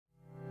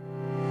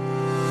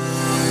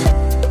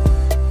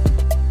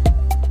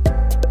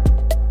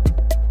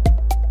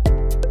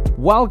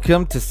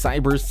Welcome to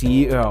Cyber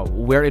CEO,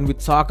 wherein we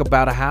talk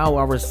about how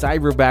our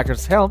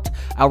cyberbackers helped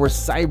our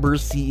cyber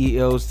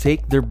CEOs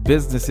take their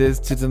businesses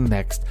to the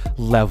next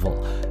level.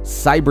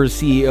 Cyber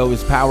CEO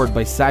is powered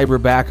by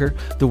Cyberbacker,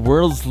 the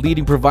world's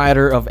leading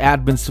provider of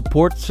admin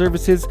support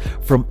services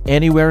from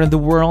anywhere in the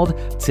world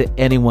to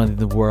anyone in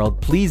the world.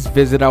 Please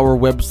visit our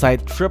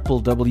website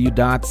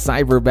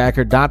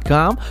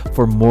www.cyberbacker.com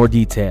for more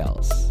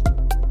details.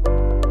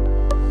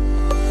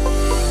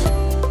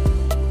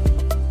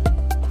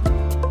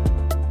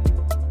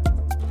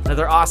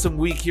 Another awesome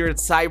week here at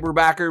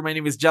Cyberbacker. My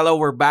name is Jello.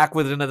 We're back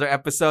with another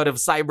episode of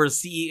Cyber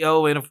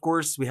CEO. And of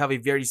course, we have a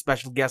very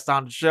special guest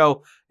on the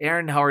show.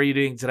 Aaron, how are you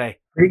doing today?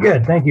 Pretty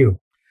good. Thank you.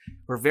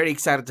 We're very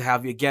excited to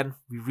have you again.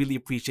 We really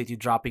appreciate you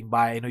dropping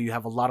by. I know you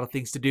have a lot of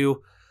things to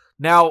do.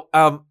 Now,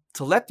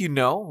 to let you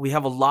know, we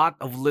have a lot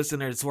of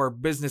listeners who are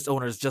business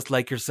owners just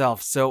like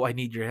yourself. So I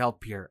need your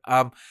help here.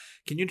 Can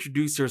you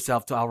introduce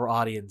yourself to our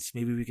audience?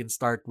 Maybe we can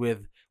start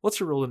with, what's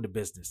your role in the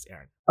business,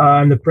 Aaron?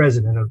 I'm the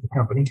president of the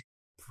company.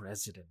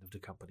 President of the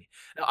company.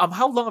 Now,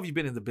 how long have you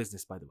been in the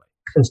business, by the way?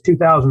 Since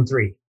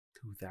 2003.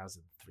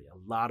 2003. A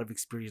lot of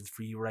experience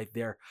for you right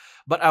there.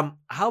 But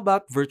how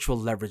about virtual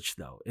leverage,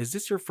 though? Is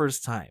this your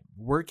first time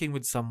working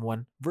with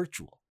someone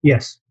virtual?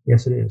 Yes.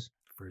 Yes, it is.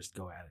 First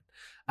go at it.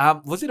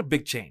 Was it a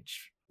big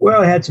change?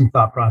 Well, I had some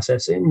thought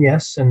processing,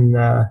 yes. And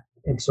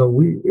so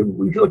we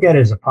look at it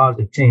as a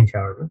positive change,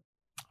 however.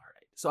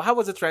 So how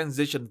was the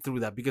transition through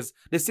that? Because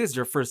this is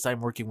your first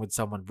time working with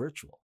someone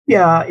virtual.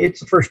 Yeah, it's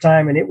the first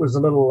time, and it was a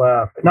little,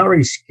 not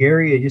really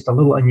scary, just a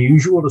little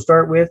unusual to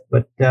start with,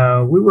 but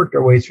we worked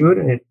our way through it,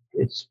 and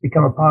it's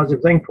become a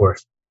positive thing for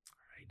us. All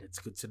right, that's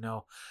good to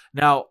know.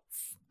 Now,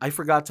 I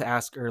forgot to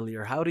ask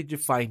earlier, how did you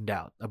find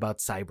out about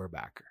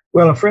Cyberbacker?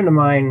 Well, a friend of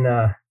mine,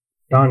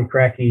 Don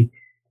Cracky,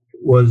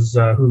 was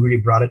who really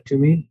brought it to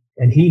me,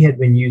 and he had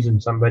been using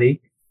somebody,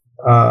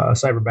 a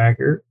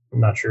Cyberbacker, I'm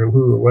not sure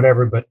who or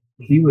whatever, but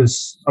he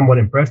was somewhat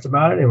impressed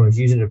about it and was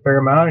using it a fair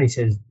amount. And he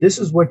says, "This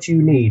is what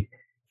you need."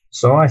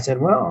 So I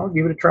said, "Well, I'll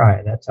give it a try."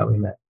 And that's how we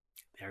met.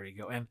 There you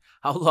go. And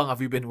how long have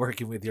you been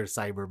working with your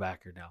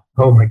Cyberbacker now?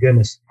 Oh, my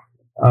goodness.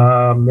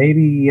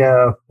 Maybe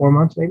 4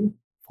 months, maybe.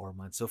 4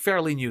 months. So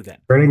fairly new then.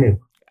 Fairly new.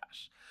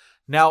 Gosh.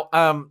 Now,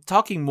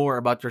 talking more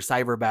about your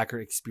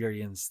Cyberbacker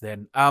experience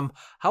then,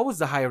 how was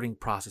the hiring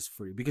process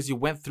for you? Because you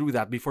went through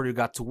that before you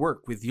got to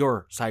work with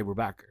your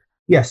Cyberbacker.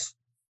 Yes.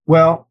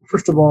 Well,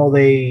 first of all,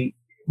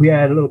 we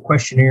had a little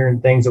questionnaire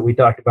and things that we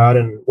talked about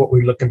and what we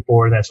were looking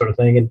for and that sort of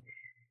thing.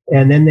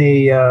 And then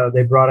they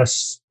brought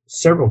us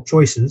several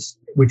choices,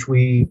 which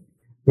we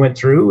went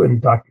through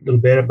and talked a little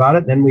bit about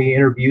it. Then we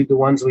interviewed the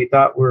ones we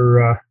thought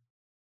were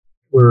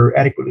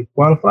adequately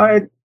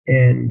qualified.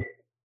 And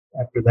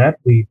after that,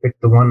 we picked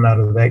the one out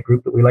of that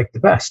group that we liked the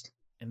best.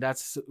 And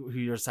that's who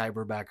your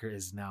Cyberbacker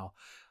is now.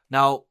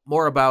 Now,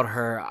 more about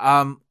her.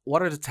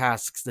 What are the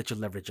tasks that you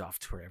leverage off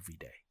to her every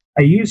day?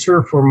 I use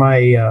her for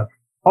my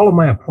all of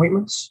my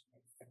appointments.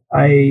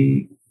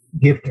 I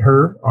give to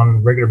her on a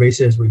regular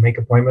basis. We make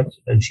appointments,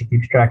 and she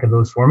keeps track of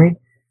those for me.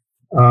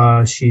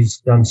 She's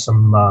done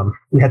some.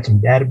 We had some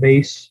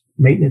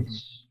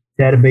maintenance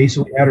database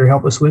we had her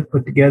help us with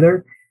put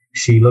together.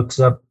 She looks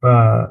up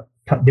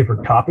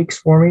different topics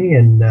for me,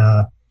 and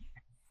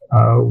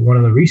one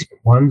of the recent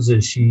ones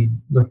is she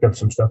looked up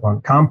some stuff on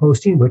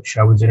composting, which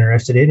I was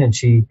interested in, and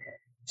she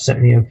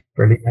sent me a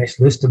fairly nice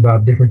list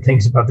about different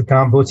things about the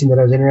composting that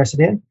I was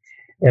interested in.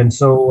 And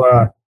so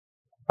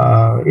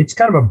it's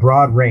kind of a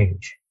broad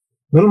range,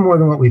 a little more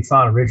than what we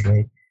thought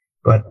originally,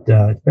 but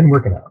it's been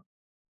working out.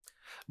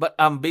 But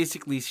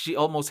basically, she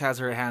almost has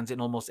her hands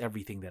in almost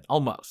everything then,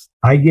 almost.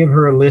 I give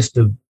her a list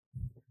of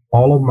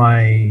all of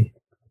my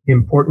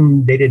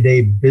important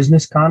day-to-day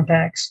business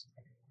contacts,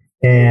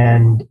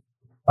 and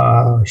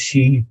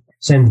she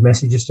sends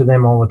messages to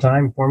them all the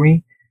time for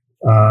me.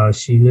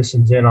 She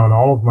listens in on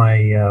all of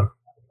my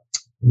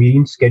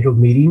scheduled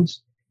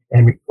meetings,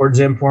 and records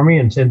them for me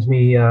and sends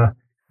me a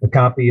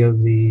copy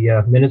of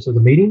the minutes of the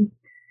meeting.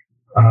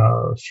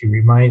 She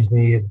reminds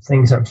me of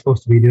things I'm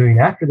supposed to be doing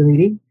after the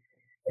meeting.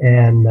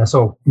 And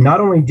so not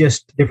only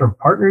just different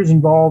partners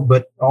involved,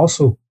 but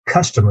also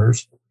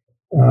customers.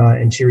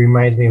 And she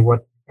reminds me of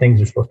what things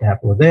are supposed to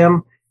happen with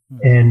them.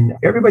 And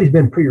everybody's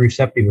been pretty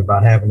receptive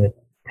about having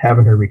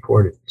her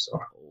recorded. So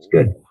it's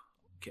good.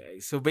 Okay.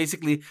 So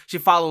basically, she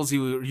follows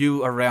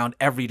you around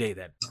every day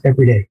then?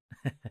 Every day.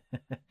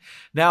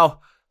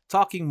 Now,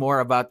 talking more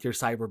about your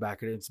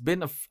Cyberbacker, it's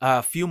been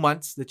a few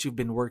months that you've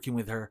been working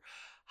with her.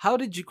 How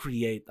did you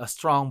create a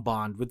strong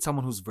bond with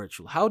someone who's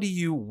virtual? How do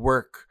you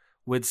work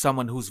with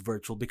someone who's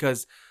virtual?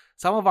 Because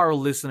some of our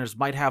listeners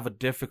might have a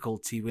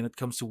difficulty when it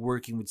comes to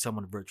working with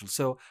someone virtual.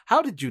 So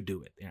how did you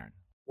do it, Aaron?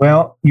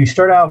 Well, you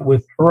start out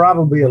with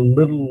probably a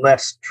little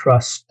less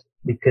trust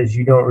because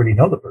you don't really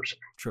know the person.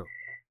 True.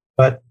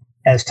 But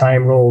as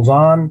time rolls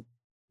on,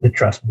 the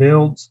trust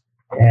builds.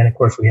 And of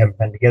course, we haven't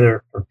been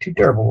together for too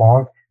terrible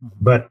long.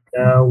 But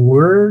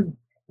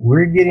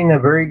we're getting a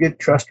very good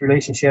trust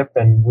relationship,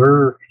 and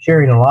we're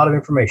sharing a lot of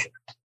information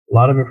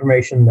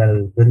that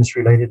is business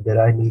related that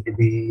I need to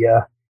be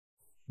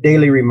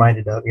daily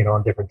reminded of,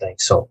 on different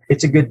things. So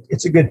it's a good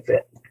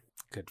fit.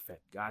 Good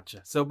fit.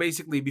 Gotcha. So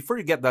basically, before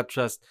you get that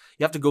trust,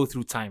 you have to go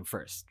through time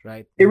first,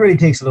 right? It really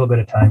takes a little bit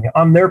of time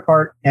on their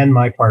part and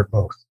my part,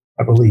 both,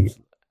 I believe.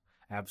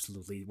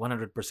 Absolutely.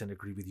 100%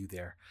 agree with you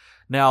there.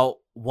 Now,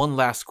 one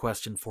last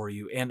question for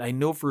you. And I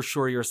know for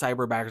sure your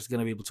cyberbacker is going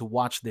to be able to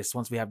watch this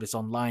once we have this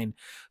online.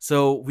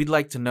 So we'd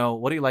like to know,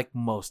 what do you like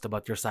most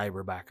about your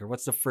cyberbacker?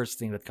 What's the first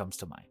thing that comes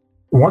to mind?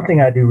 One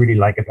thing I do really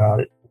like about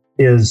it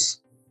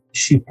is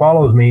she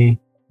follows me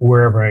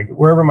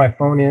wherever my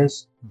phone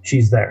is,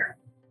 she's there.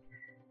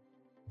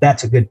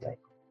 That's a good thing.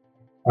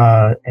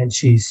 And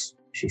she's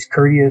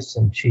courteous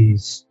and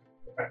she's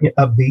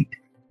upbeat.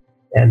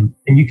 And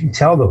you can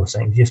tell those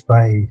things just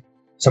by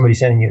somebody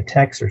sending you a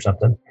text or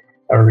something,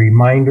 a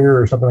reminder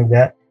or something like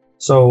that.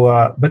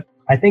 So, but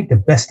I think the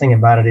best thing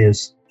about it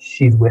is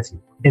she's with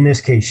you. In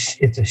this case,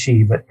 it's a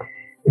she, but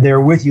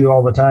they're with you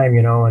all the time,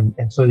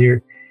 and so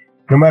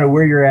no matter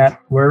where you're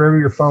at, wherever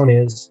your phone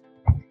is,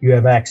 you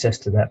have access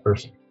to that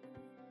person.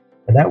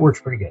 And that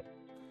works pretty good.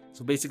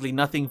 So basically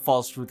nothing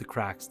falls through the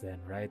cracks then,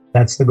 right?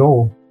 That's the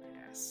goal.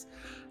 Yes.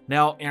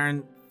 Now,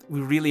 Aaron,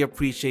 we really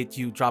appreciate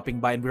you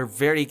dropping by, and we're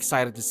very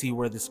excited to see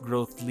where this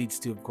growth leads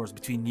to, of course,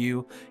 between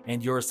you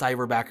and your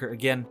cyberbacker.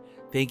 Again,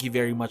 thank you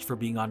very much for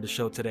being on the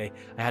show today.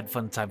 I had a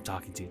fun time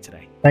talking to you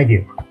today. Thank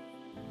you.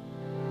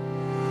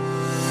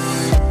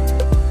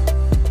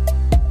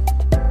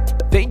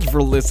 Thank you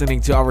for listening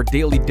to our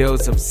daily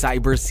dose of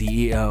Cyber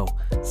CEO.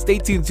 Stay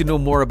tuned to know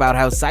more about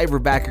how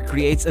Cyberbacker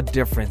creates a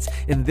difference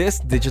in this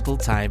digital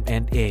time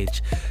and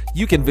age.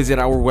 You can visit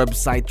our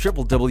website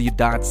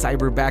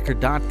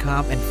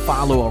www.cyberbacker.com and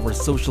follow our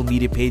social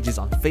media pages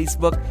on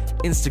Facebook,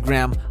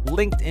 Instagram,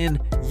 LinkedIn,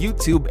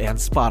 YouTube, and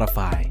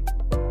Spotify.